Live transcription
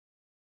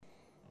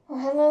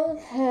Hello,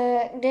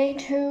 day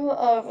 2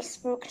 of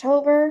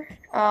Spooktober.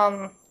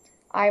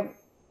 I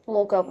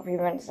woke up a few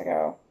minutes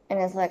ago, and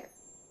it's like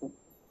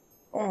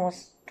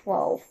almost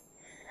 12.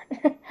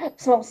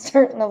 So I'm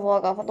starting the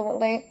vlog off a little bit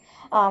late.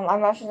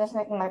 I'm actually just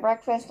making my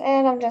breakfast,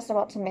 and I'm just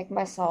about to make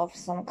myself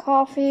some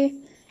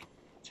coffee.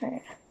 Try to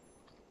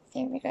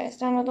aim you guys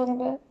down a little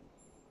bit.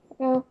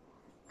 Go.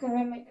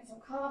 Gonna be making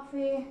some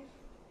coffee.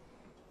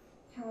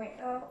 Can wake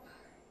up.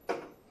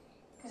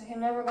 Because you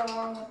can never go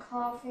wrong with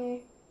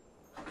coffee.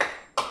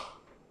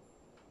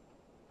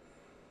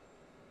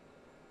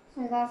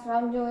 So that's what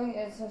I'm doing,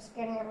 is just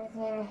getting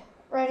everything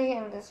ready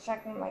and just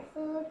checking my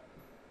food.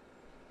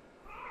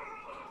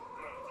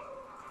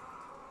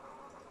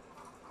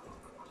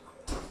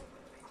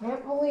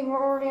 Can't believe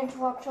we're already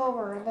into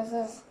October. This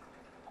is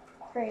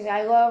crazy.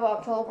 I love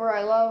October.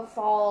 I love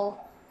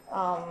fall.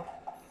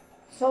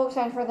 So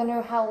excited for the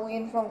new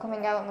Halloween film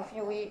coming out in a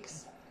few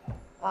weeks.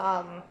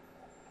 But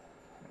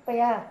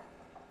yeah.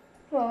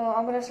 So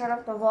I'm going to start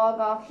off the vlog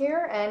off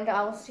here, and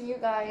I'll see you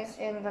guys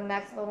in the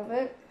next little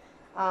bit.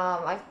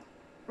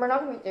 We're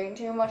not going to be doing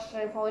too much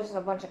today, probably just a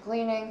bunch of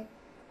cleaning.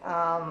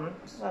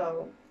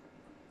 So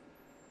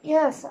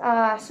yes,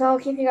 so I'll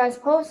keep you guys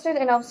posted,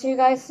 and I'll see you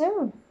guys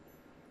soon.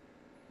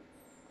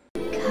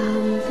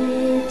 Come,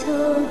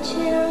 little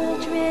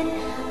children,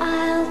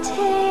 I'll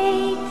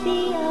take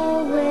thee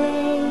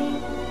away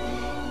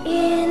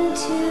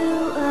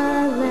into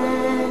a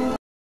land.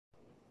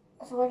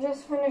 So I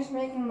just finished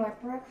making my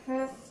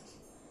breakfast,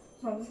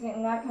 so I'm just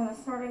getting that kind of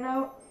started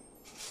out.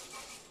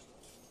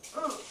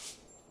 There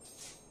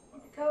we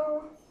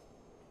go.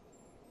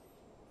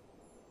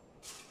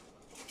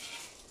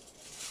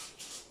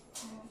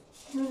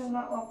 Who does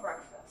not love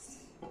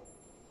breakfast?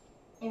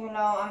 Even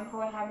though I'm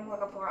probably having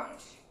like a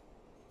brunch.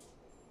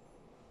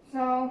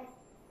 So,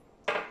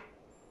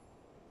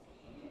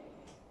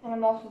 and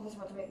I'm also just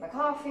about to make my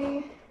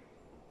coffee.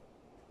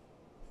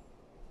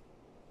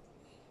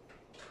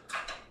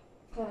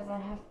 Because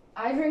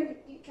I drink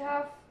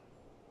decaf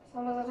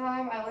some of the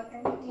time. I like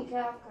drinking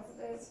decaf because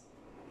it is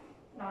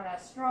not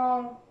as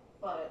strong,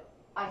 but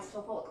I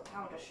still put like a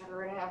pound of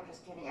sugar in it. I'm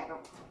just kidding, I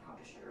don't put a pound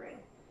of sugar in.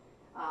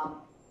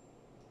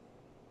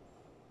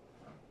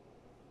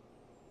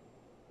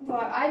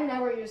 But I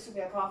never used to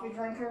be a coffee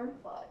drinker,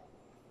 but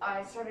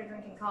I started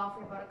drinking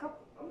coffee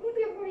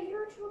maybe about a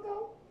year or two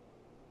ago.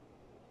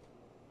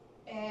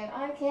 And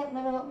I can't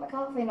live without my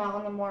coffee now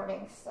in the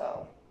morning,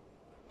 so.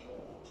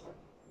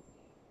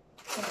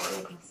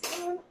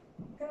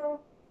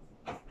 Go.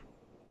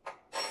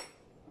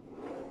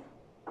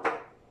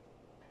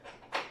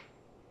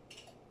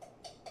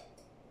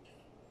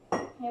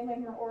 Can't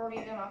believe we're already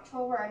in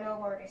October. I know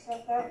I've already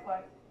said that,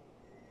 but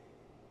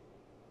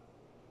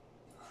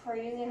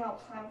crazy how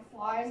time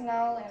flies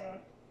now, and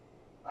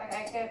like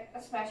I get,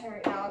 especially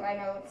right now, like I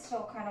know it's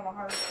still kind of a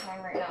hard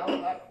time right now,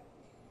 but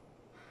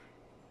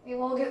we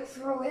will get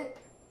through it.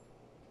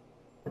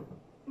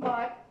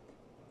 But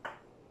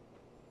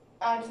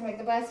I just make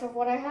the best of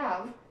what I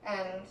have,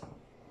 and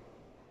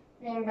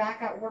being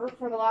back at work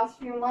for the last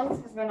few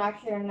months has been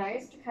actually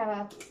nice to kind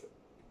of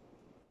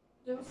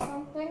do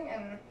something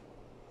and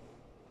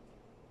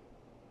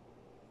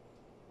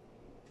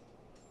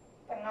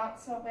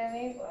not so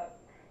busy, but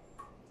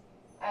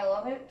I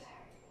love it.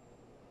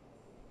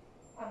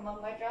 I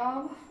love my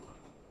job.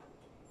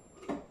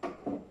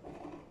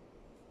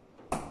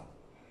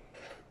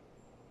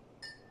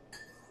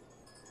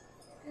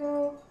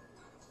 So,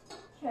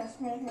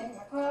 just making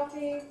my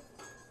coffee.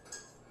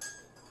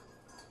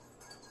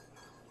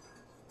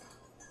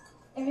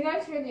 If you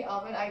guys hear the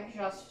oven, I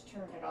just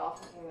turned it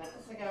off a few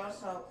minutes ago,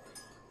 so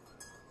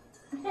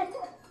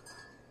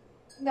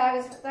that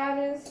is what that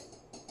is.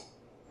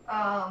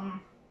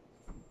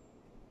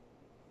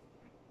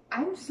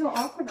 I'm so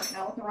awkward right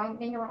now with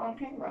being on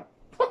camera.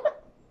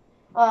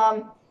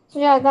 So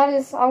yeah, that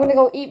is, I'm gonna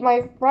go eat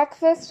my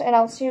breakfast, and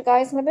I'll see you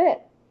guys in a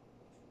bit.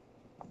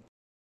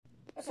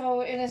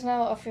 So it is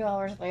now a few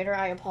hours later.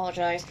 I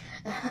apologize.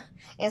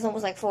 It's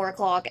almost like 4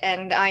 o'clock,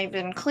 and I've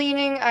been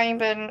cleaning, I've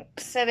been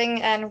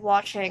sitting and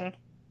watching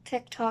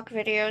TikTok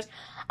videos.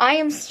 I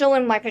am still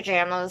in my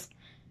pajamas.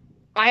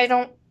 I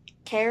don't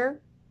care.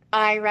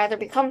 I'd rather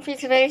be comfy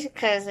today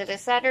because it is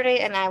Saturday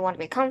and I want to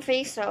be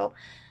comfy, so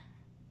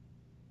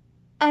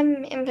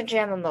I'm in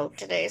pajama mode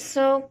today.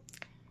 So,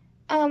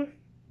 as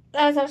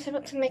I was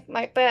about to make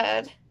my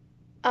bed,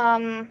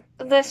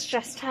 this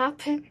just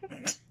happened.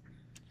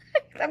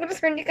 I'm gonna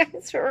turn you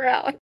guys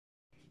around.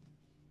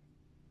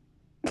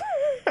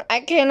 I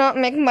cannot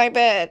make my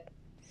bed.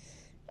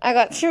 I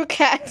got 2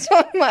 cats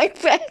on my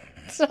bed,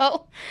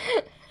 so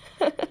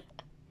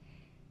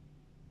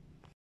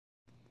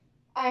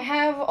I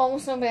have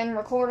also been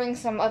recording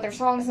some other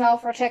songs now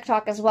for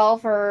TikTok as well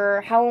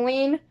for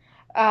Halloween.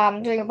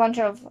 Doing a bunch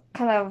of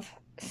kind of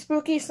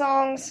spooky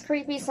songs,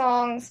 creepy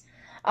songs,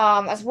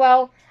 as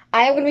well.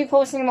 I am going to be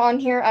posting them on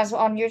here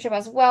on YouTube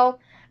as well,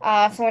 so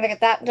I'm going to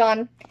get that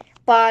done.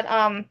 But,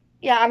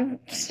 yeah, I'm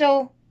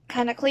still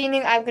kind of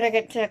cleaning. I'm going to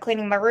get to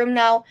cleaning my room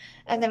now,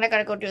 and then I got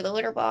to go do the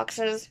litter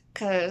boxes,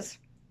 because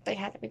they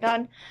had to be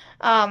done.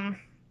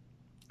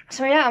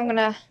 So yeah, I'm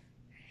gonna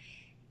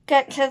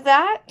get to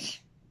that.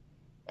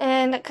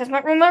 And because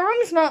my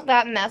room's not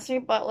that messy,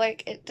 but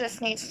like it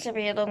just needs to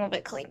be a little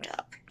bit cleaned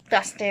up,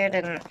 dusted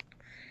and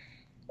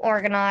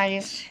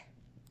organized.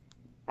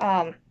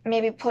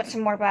 Maybe put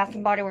some more Bath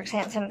and Body Works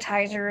hand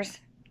sanitizers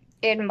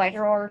in my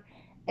drawer.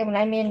 And when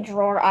I mean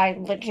drawer, I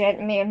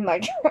legit mean my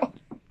drawer.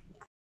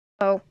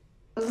 So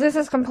this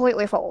is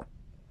completely full,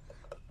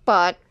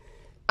 but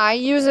I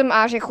use them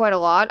actually quite a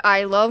lot.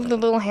 I love the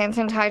little hand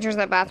sanitizers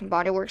that Bath and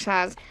Body Works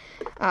has.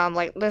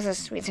 Like this is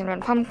Sweet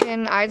Cinnamon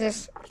Pumpkin. I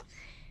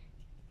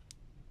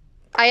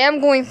am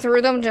going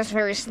through them just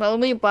very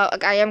slowly, but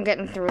like, I am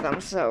getting through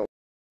them, so.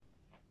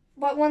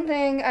 But one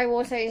thing I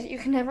will say is you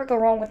can never go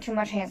wrong with too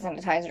much hand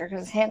sanitizer,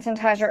 because hand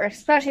sanitizer,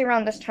 especially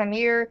around this time of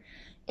year,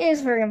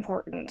 is very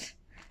important.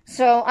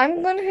 So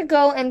I'm going to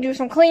go and do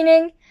some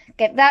cleaning,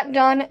 get that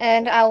done,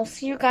 and I'll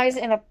see you guys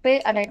in a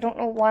bit. And I don't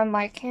know why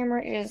my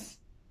camera is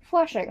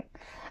flashing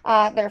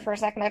there for a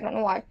second. I don't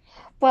know why.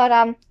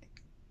 But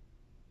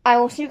I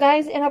will see you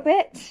guys in a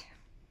bit.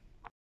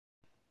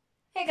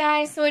 Hey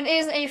guys, so it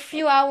is a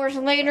few hours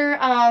later.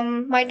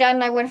 My dad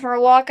and I went for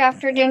a walk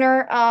after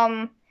dinner.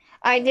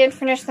 I did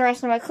finish the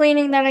rest of my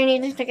cleaning that I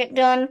needed to get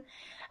done.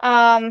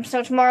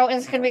 So tomorrow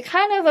is going to be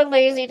kind of a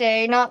lazy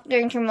day, not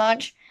doing too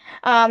much.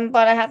 But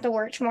I have to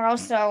work tomorrow,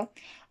 so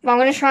I'm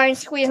going to try and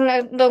squeeze in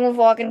a little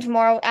vlog in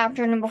tomorrow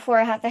afternoon before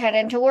I have to head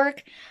into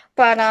work.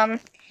 But,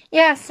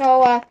 yeah,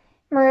 so,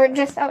 we're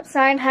just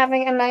outside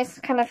having a nice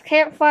kind of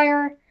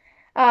campfire.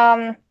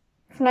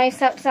 It's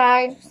nice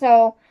outside,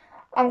 so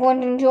I'm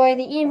going to enjoy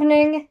the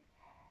evening.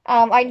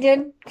 I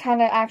did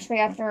kind of actually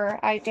after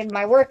I did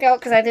my workout,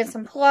 because I did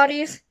some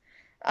Pilates.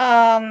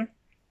 And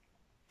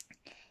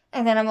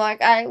then I'm like,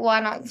 why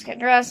not just get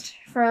dressed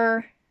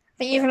for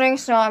the evening?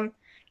 So I'm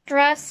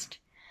dressed.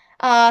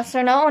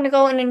 So now I want to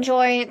go and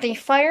enjoy the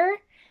fire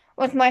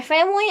with my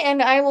family,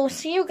 and I will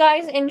see you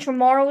guys in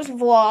tomorrow's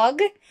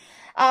vlog.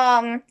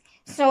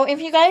 So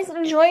if you guys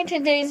enjoyed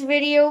today's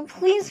video,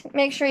 please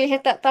make sure you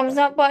hit that thumbs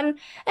up button,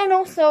 and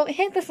also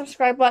hit the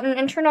subscribe button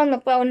and turn on the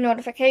bell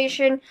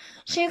notification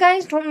so you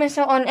guys don't miss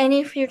out on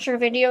any future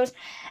videos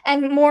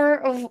and more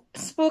of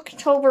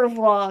Spooktober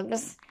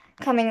vlogs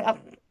coming up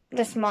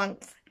this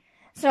month.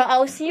 So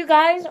I'll see you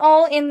guys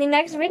all in the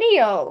next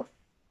video,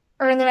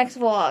 or in the next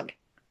vlog.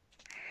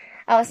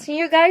 I'll see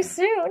you guys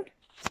soon.